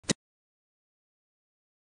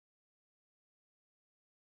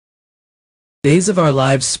Days of Our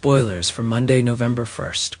Lives spoilers for Monday, November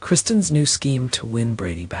 1st. Kristen's new scheme to win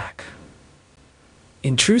Brady back.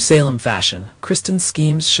 In true Salem fashion, Kristen's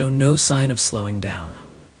schemes show no sign of slowing down.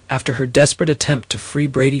 After her desperate attempt to free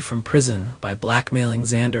Brady from prison by blackmailing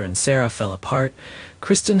Xander and Sarah fell apart,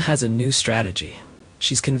 Kristen has a new strategy.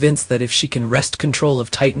 She's convinced that if she can wrest control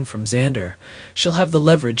of Titan from Xander, she'll have the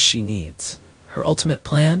leverage she needs. Her ultimate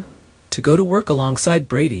plan? To go to work alongside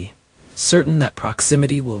Brady, certain that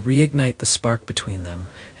proximity will reignite the spark between them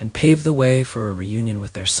and pave the way for a reunion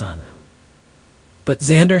with their son. But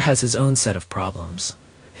Xander has his own set of problems.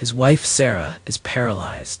 His wife, Sarah, is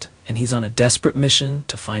paralyzed, and he's on a desperate mission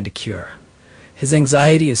to find a cure. His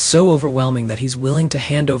anxiety is so overwhelming that he's willing to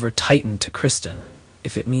hand over Titan to Kristen,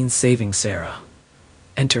 if it means saving Sarah.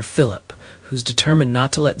 Enter Philip, who's determined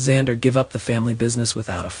not to let Xander give up the family business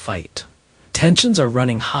without a fight. Tensions are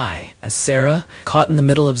running high as Sarah, caught in the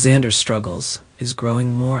middle of Xander's struggles, is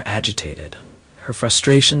growing more agitated. Her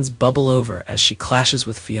frustrations bubble over as she clashes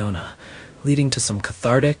with Fiona, leading to some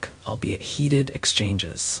cathartic, albeit heated,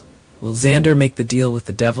 exchanges. Will Xander make the deal with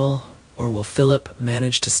the devil, or will Philip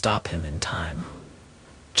manage to stop him in time?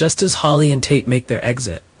 Just as Holly and Tate make their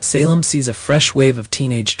exit, Salem sees a fresh wave of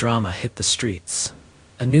teenage drama hit the streets.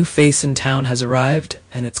 A new face in town has arrived,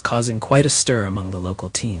 and it's causing quite a stir among the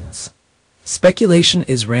local teens. Speculation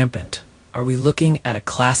is rampant. Are we looking at a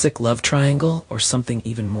classic love triangle or something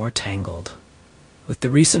even more tangled? With the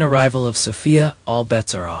recent arrival of Sophia, all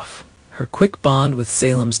bets are off. Her quick bond with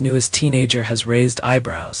Salem's newest teenager has raised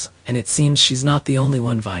eyebrows, and it seems she's not the only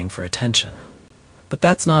one vying for attention. But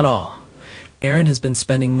that's not all. Aaron has been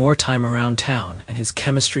spending more time around town, and his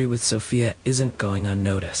chemistry with Sophia isn't going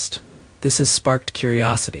unnoticed. This has sparked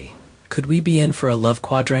curiosity. Could we be in for a love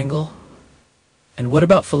quadrangle? And what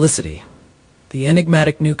about Felicity? The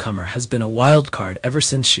enigmatic newcomer has been a wild card ever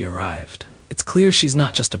since she arrived. It's clear she's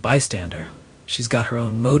not just a bystander. She's got her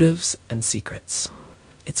own motives and secrets.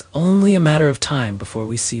 It's only a matter of time before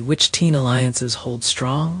we see which teen alliances hold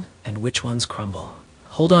strong and which ones crumble.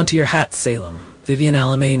 Hold on to your hats, Salem. Vivian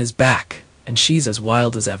Alamain is back, and she's as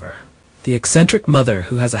wild as ever. The eccentric mother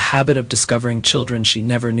who has a habit of discovering children she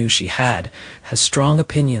never knew she had has strong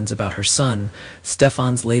opinions about her son,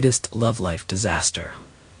 Stefan's latest love life disaster.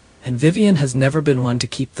 And Vivian has never been one to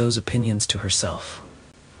keep those opinions to herself.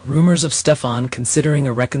 Rumors of Stefan considering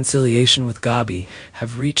a reconciliation with Gabi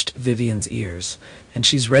have reached Vivian's ears, and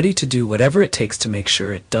she's ready to do whatever it takes to make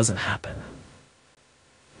sure it doesn't happen.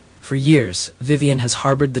 For years, Vivian has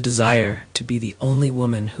harbored the desire to be the only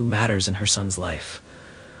woman who matters in her son's life.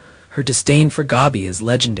 Her disdain for Gabi is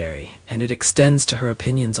legendary, and it extends to her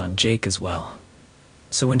opinions on Jake as well.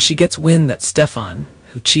 So when she gets wind that Stefan,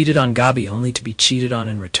 who cheated on Gabi only to be cheated on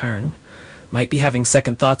in return, might be having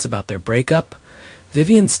second thoughts about their breakup,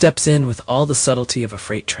 Vivian steps in with all the subtlety of a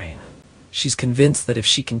freight train. She's convinced that if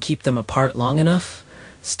she can keep them apart long enough,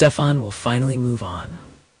 Stefan will finally move on.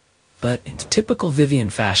 But in typical Vivian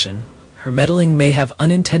fashion, her meddling may have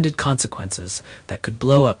unintended consequences that could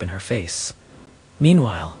blow up in her face.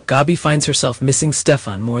 Meanwhile, Gabi finds herself missing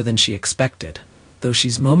Stefan more than she expected, though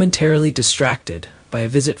she's momentarily distracted by a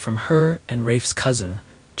visit from her and Rafe's cousin,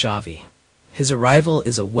 Javi. His arrival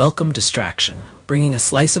is a welcome distraction, bringing a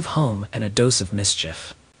slice of home and a dose of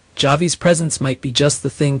mischief. Javi's presence might be just the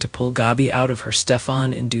thing to pull Gabi out of her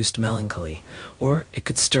Stefan-induced melancholy, or it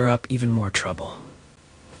could stir up even more trouble.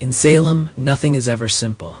 In Salem, nothing is ever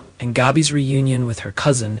simple, and Gabi's reunion with her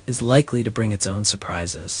cousin is likely to bring its own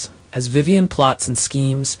surprises. As Vivian plots and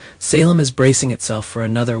schemes, Salem is bracing itself for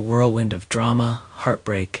another whirlwind of drama,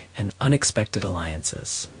 heartbreak, and unexpected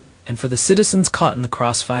alliances. And for the citizens caught in the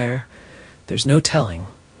crossfire, there's no telling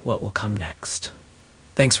what will come next.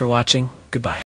 Thanks for watching. Goodbye.